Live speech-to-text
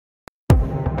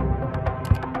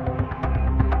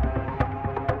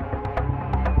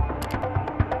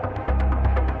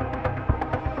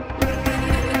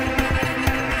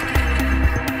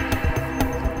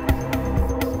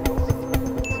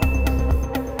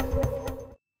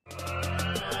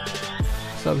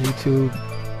What's up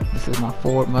YouTube? This is my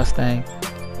Ford Mustang.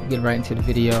 We'll get right into the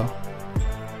video.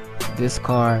 This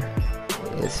car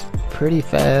is pretty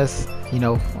fast. You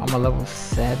know, I'm a level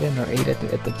 7 or 8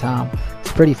 at the time.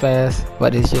 It's pretty fast,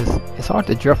 but it's hard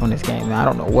to drift on this game, man. I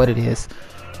don't know what it is.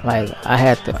 Like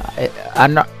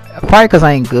I'm not, probably because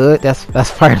I ain't good. That's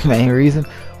probably the main reason.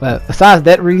 But besides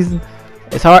that reason,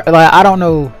 it's hard. Like, I don't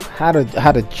know how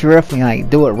to drift and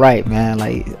like do it right, man.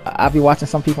 Like, I be watching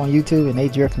some people on YouTube and they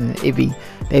drift and they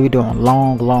be doing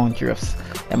long drifts.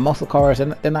 And most of the cars,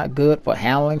 they're not good for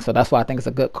handling, so that's why I think it's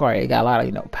a good car. It got a lot of,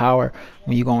 you know, power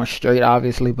when you're going straight,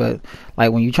 obviously, but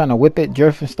like when you're trying to whip it,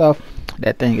 drift and stuff,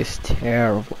 that thing is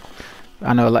terrible.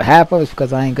 I know like half of it's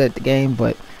because I ain't good at the game,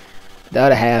 but the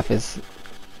other half is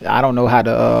I don't know how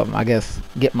to I guess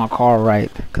get my car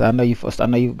right, because I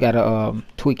know you gotta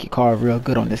tweak your car real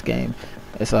good on this game.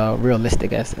 It's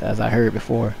realistic as I heard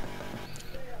before.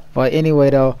 But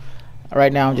anyway though,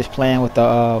 right now I'm just playing with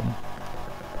the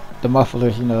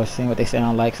mufflers, you know, seeing what they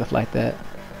sound like, stuff like that.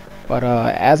 But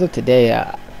as of today,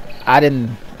 I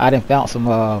didn't found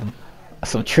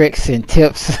some tricks and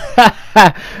tips.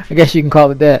 I guess you can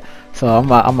call it that. So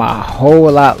I'm a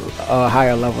whole lot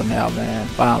higher level now, man.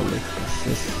 Finally,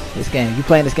 this game. You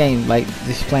playing this game like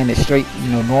just playing it straight, you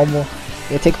know, normal.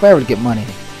 It'll take forever to get money.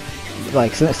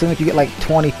 Like as soon as you get like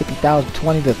 20, 50,000,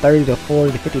 20 to 30 to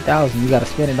 40 to 50,000, you gotta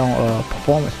spend it on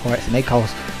performance parts, and they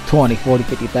cost 20, 40,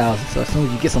 50,000. So as soon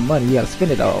as you get some money, you gotta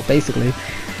spend it all, basically.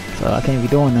 So I can't be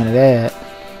doing none of that.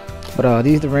 But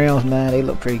these the rims, man, they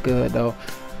look pretty good though.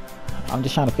 I'm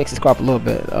just trying to fix this car up a little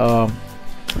bit.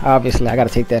 Obviously I gotta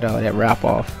take that wrap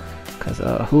off, cause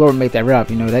whoever made that wrap,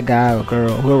 you know, that guy or girl,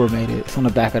 whoever made it, it's on the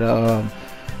back of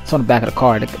the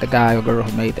car. The guy or girl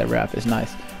who made that wrap is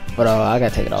nice. But I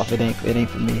gotta take it off. It ain't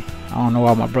for me. I don't know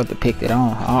why my brother picked it.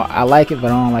 I like it, but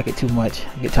I don't like it too much.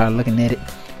 I get tired of looking at it,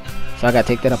 so I gotta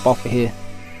take that up off of here.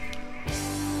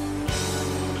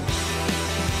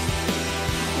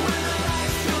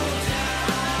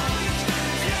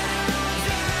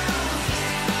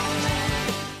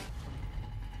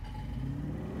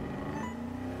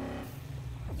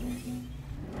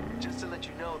 Just to let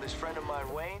you know, this friend of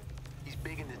mine, Wayne, he's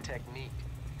big into technique,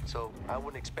 so I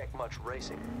wouldn't expect much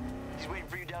racing. He's waiting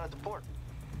for you down at the port.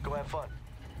 Go have fun.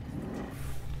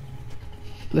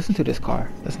 Listen to this car.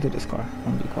 Listen to this car. I'm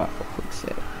gonna be quiet for a quick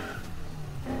sec.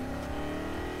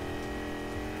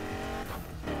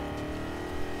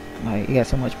 Like, it got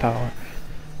so much power.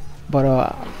 But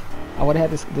I would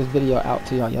have had this video out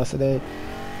to y'all yesterday,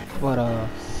 but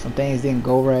some things didn't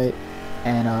go right,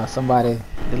 and somebody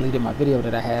deleted my video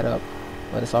that I had up.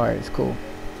 But it's alright. It's cool.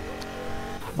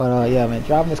 But yeah, man,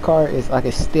 driving this car is like,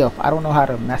 it's stiff. I don't know how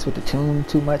to mess with the tune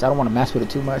too much. I don't want to mess with it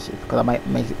too much because I might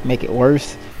make it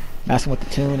worse. Messing with the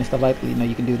tune and stuff like that, you know,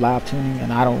 you can do live tuning,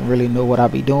 and I don't really know what I'll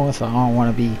be doing, so I don't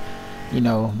want to be, you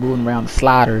know, moving around the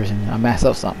sliders and I mess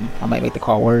up something. I might make the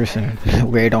car worse, and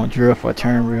where it don't drift or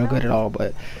turn real good at all.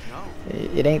 But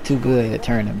it ain't too good at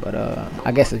turning. But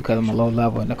I guess it's because I'm a low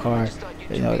level in the car.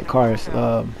 You know, the car is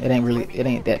it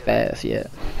ain't that fast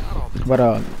yet.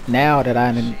 But now that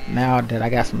I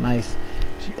got some nice,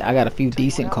 I got a few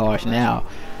decent cars now.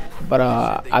 But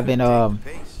I've been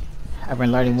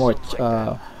learning more,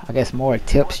 I guess more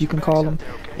tips, you can call them.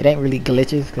 It ain't really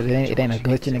glitches, because it ain't a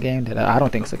glitch in the game. That I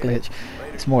don't think it's a glitch.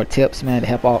 It's more tips, man, to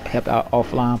help out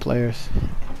offline players.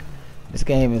 This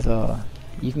game is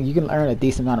you can earn a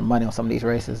decent amount of money on some of these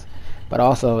races, but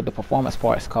also the performance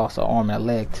parts cost an arm and a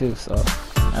leg too, so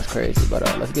that's crazy. But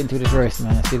let's get into this race,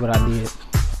 man. See what I did.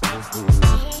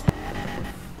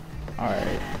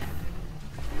 Alright,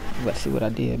 let's see what I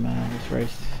did, man. This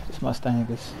race, this Mustang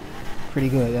is pretty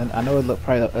good. I know it looked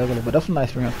probably ugly, but that's some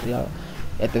nice rims for y'all.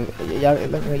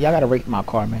 Y'all gotta rate my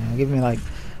car, man. Give me like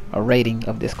a rating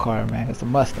of this car, man. It's a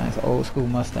Mustang. It's an old school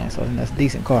Mustang, so that's a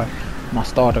decent car. My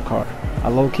starter car. I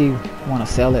low-key want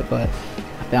to sell it, but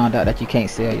I found out that you can't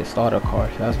sell your starter car,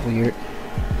 so that's weird.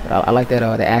 But I like that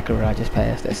the Acura I just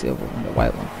passed, that silver one, the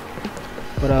white one.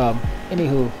 But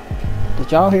anywho,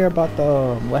 did y'all hear about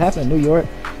what happened in New York?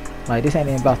 Like, this ain't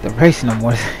even about the race no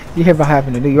more. You hear about what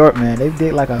happened in New York, man? They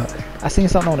did like I seen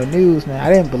something on the news, man.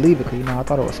 I didn't believe it, cause you know, I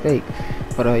thought it was fake.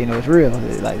 But you know, it's real.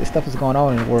 Like, this stuff is going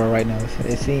on in the world right now.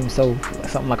 It seems so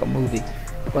something like a movie.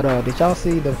 But did y'all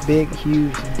see the big,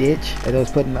 huge ditch that they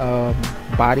was putting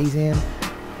bodies in?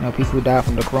 You know, people who died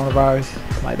from the coronavirus.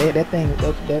 Like, that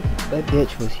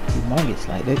ditch was humongous.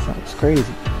 Like, that was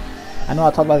crazy. I know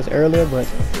I talked about this earlier, but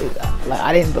like,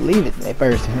 I didn't believe it at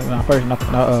first when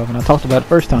I talked about it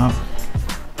first time.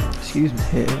 Excuse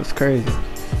me, it was crazy.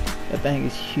 That thing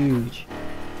is huge.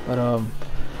 But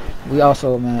we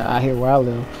also, man, out here where I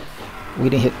live, We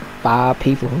didn't hit 5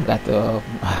 people who got the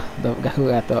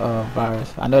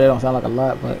virus. I know that don't sound like a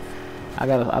lot, but I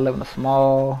live in a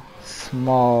small,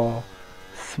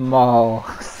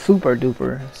 super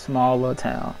duper small little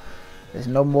town. There's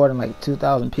no more than like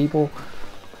 2,000 people,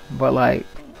 but like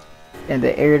in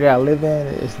the area that I live in,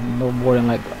 it's no more than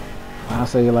like I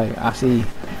see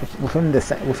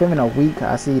within a week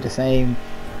I see the same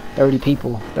 30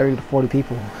 to 40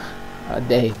 people a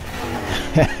day.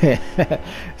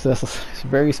 So it's a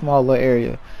very small little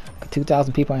area.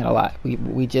 2,000 people ain't a lot.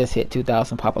 We just hit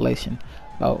 2,000 population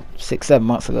about 6-7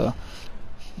 months ago.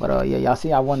 But yeah, y'all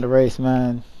see I won the race,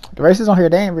 man. The races on here,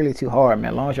 they ain't really too hard,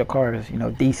 man. As long as your car is,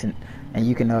 decent, and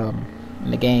you can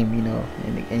in the game,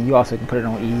 and you also can put it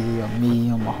on easy or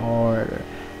medium or hard or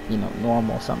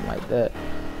normal, something like that.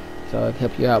 So it can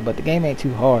help you out. But the game ain't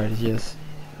too hard. It's just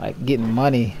like getting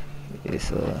money.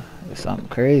 It's something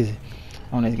crazy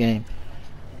on this game.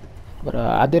 But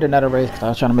I did another race because I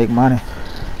was trying to make money.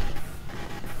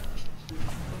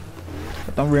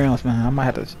 But them rims, man, I might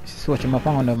have to switch them up.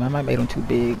 I don't know, man. I might make them too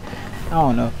big. I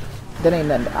don't know. That ain't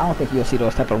nothing. I don't think you'll see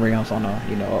those type of rims on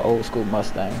a old school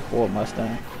Mustang, Ford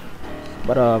Mustang.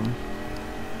 But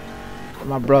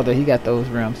my brother, he got those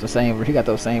rims, he got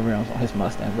those same rims on his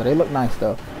Mustang. But they look nice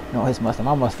though. His Mustang,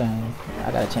 my Mustang,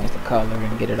 I gotta change the color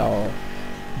and get it all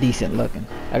decent looking.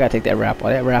 I gotta take that wrap off.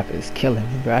 That wrap is killing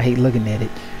me, bro. I hate looking at it.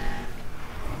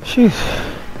 Sheesh.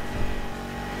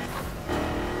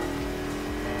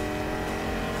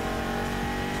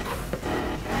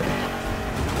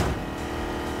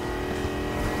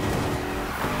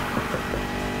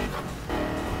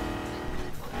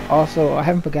 Also, I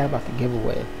haven't forgot about the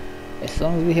giveaway. As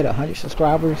soon as we hit 100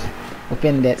 subscribers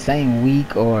within that same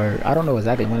week, or I don't know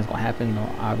exactly when it's gonna happen,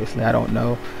 obviously I don't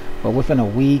know, but within a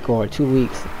week or 2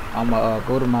 weeks, I'm gonna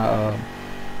go to my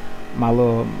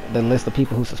the list of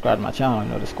people who subscribe to my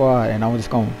channel, the squad, and I'm just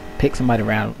gonna pick somebody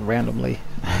randomly.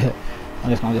 I'm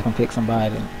just gonna pick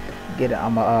somebody and get it. I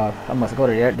must go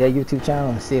to their YouTube channel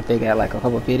and see if they got like a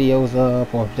couple of videos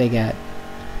up, or if they got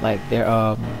like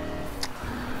their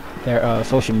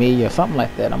social media or something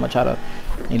like that. I'm gonna try to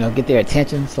get their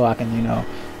attention so I can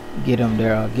get them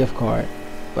their gift card.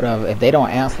 But if they don't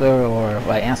answer, or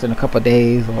like answer in a couple of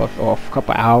days or a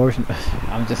couple of hours,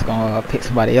 I'm just gonna pick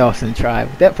somebody else and try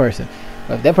with that person.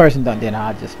 But if that person don't, then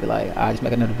I'll just be like, I'll just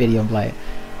make another video and be like,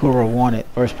 who will want it,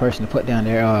 first person to put down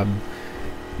their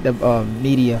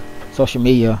social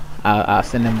media, I'll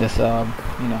send them this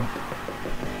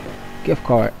gift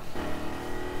card.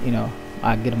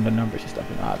 I get them the numbers and stuff,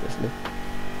 obviously.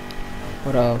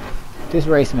 But this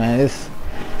race, man,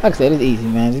 like I said, it's easy,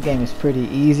 man. This game is pretty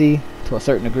easy to a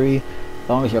certain degree, as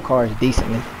long as your car is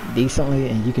decently,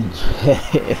 and you can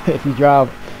if you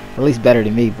drive at least better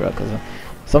than me, bro. Because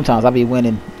sometimes I'll be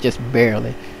winning just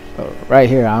barely. But right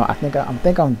here, I think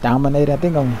I'm dominated. I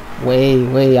think I'm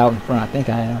way out in front. I think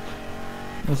I am.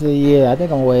 Let's see, yeah, I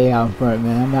think I'm way out in front,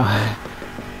 man.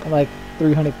 I'm like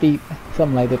 300 feet,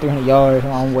 something like that, 300 yards.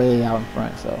 I'm way out in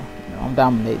front, so I'm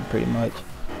dominating pretty much.